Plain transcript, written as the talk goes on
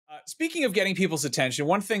Speaking of getting people's attention,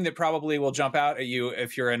 one thing that probably will jump out at you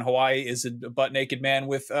if you're in Hawaii is a butt-naked man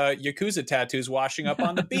with Yakuza tattoos washing up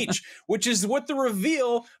on the beach, which is what the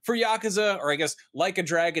reveal for Yakuza, or I guess Like a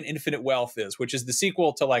Dragon Infinite Wealth is, which is the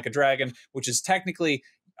sequel to Like a Dragon, which is technically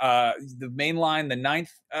the main line, the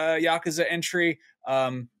 9th Yakuza entry.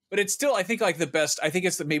 But it's still, I think, like the best. I think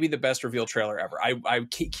it's maybe the best reveal trailer ever. I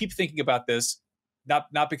keep thinking about this,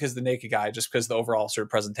 not because of the naked guy, just because the overall sort of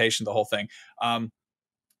presentation, the whole thing.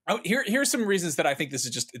 Here's some reasons that I think this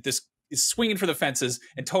is swinging for the fences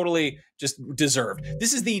and totally just deserved.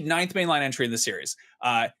 This is the 9th mainline entry in the series.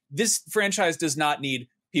 This franchise does not need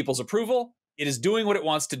people's approval. It is doing what it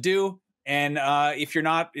wants to do. And if you're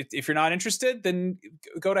not interested, then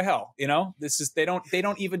go to hell. You know, they're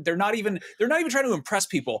not even trying to impress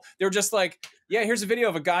people. They're just like, yeah, here's a video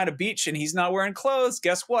of a guy on a beach and he's not wearing clothes.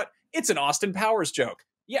 Guess what? It's an Austin Powers joke.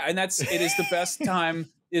 Yeah, and it is the best time.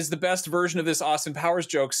 Is the best version of this Austin Powers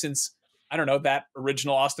joke since, I don't know, that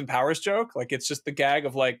original Austin Powers joke. Like, it's just the gag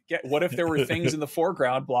of like, what if there were things in the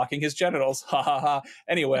foreground blocking his genitals? Ha ha ha.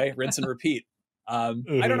 Anyway, rinse and repeat. I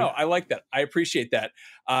don't know. I like that. I appreciate that.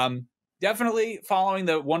 Definitely following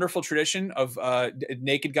the wonderful tradition of a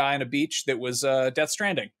naked guy on a beach that was Death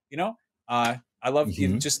Stranding. You know, I love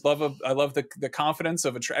I love the confidence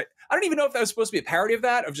of I don't even know if that was supposed to be a parody of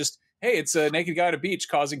that, of just, hey, it's a naked guy at a beach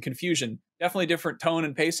causing confusion. Definitely different tone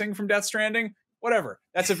and pacing from Death Stranding. Whatever.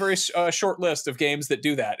 That's a very short list of games that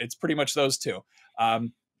do that. It's pretty much those two.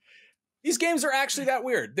 These games are actually that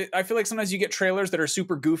weird. I feel like sometimes you get trailers that are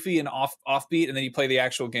super goofy and offbeat, and then you play the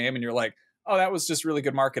actual game and you're like, oh, that was just really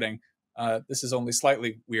good marketing. This is only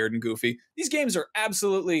slightly weird and goofy. These games are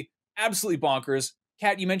absolutely bonkers.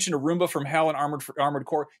 Kat, you mentioned a Roomba from Hell and Armored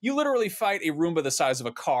Core. You literally fight a Roomba the size of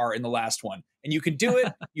a car in the last one. And you can do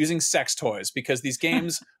it using sex toys because these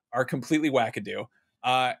games are completely wackadoo.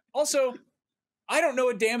 Also, I don't know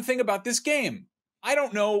a damn thing about this game. I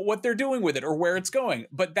don't know what they're doing with it or where it's going.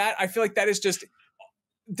 But I feel like that is just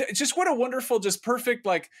what a wonderful, just perfect,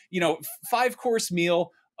 like, 5-course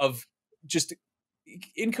meal of just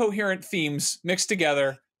incoherent themes mixed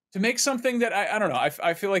together to make something that I don't know.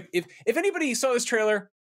 I feel like if anybody saw this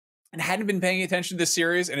trailer and hadn't been paying attention to this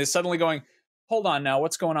series and is suddenly going, hold on now,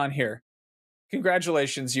 what's going on here?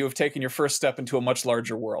 Congratulations, you have taken your first step into a much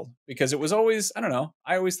larger world. Because it was always, I don't know,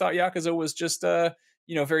 I always thought Yakuza was just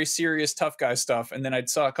very serious tough guy stuff. And then I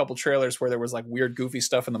saw a couple trailers where there was like weird goofy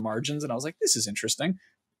stuff in the margins and I was like, this is interesting.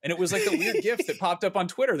 And it was like the weird gift that popped up on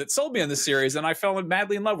Twitter that sold me on this series, and I fell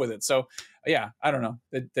madly in love with it. So, yeah, I don't know.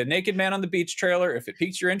 The Naked Man on the Beach trailer, if it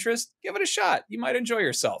piques your interest, give it a shot. You might enjoy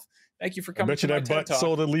yourself. Thank you for coming. I bet you that butt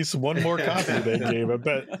sold at least one more copy of that game, I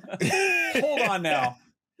bet. Hold on now.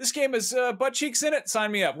 This game has butt cheeks in it.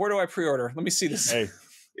 Sign me up. Where do I pre-order? Let me see this. Hey.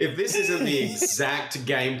 If this isn't the exact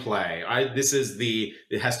gameplay,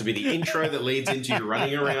 it has to be the intro that leads into you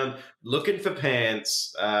running around looking for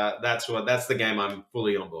pants. That's the game I'm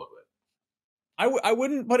fully on board with. I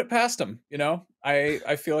wouldn't put it past them.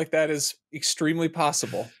 I feel like that is extremely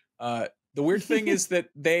possible. The weird thing is that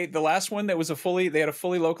the last one that was they had a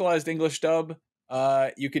fully localized English dub.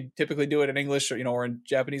 You could typically do it in English or in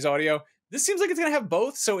Japanese audio. This seems like it's going to have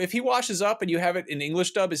both. So if he washes up and you have it in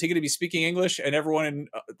English dub, is he going to be speaking English and everyone in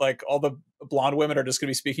all the blonde women are just going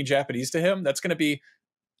to be speaking Japanese to him? That's going to be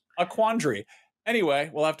a quandary. Anyway,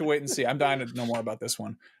 we'll have to wait and see. I'm dying to know more about this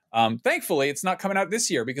one. Thankfully, it's not coming out this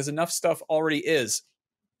year because enough stuff already is.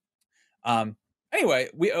 Anyway,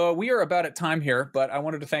 we are about at time here, but I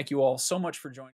wanted to thank you all so much for joining.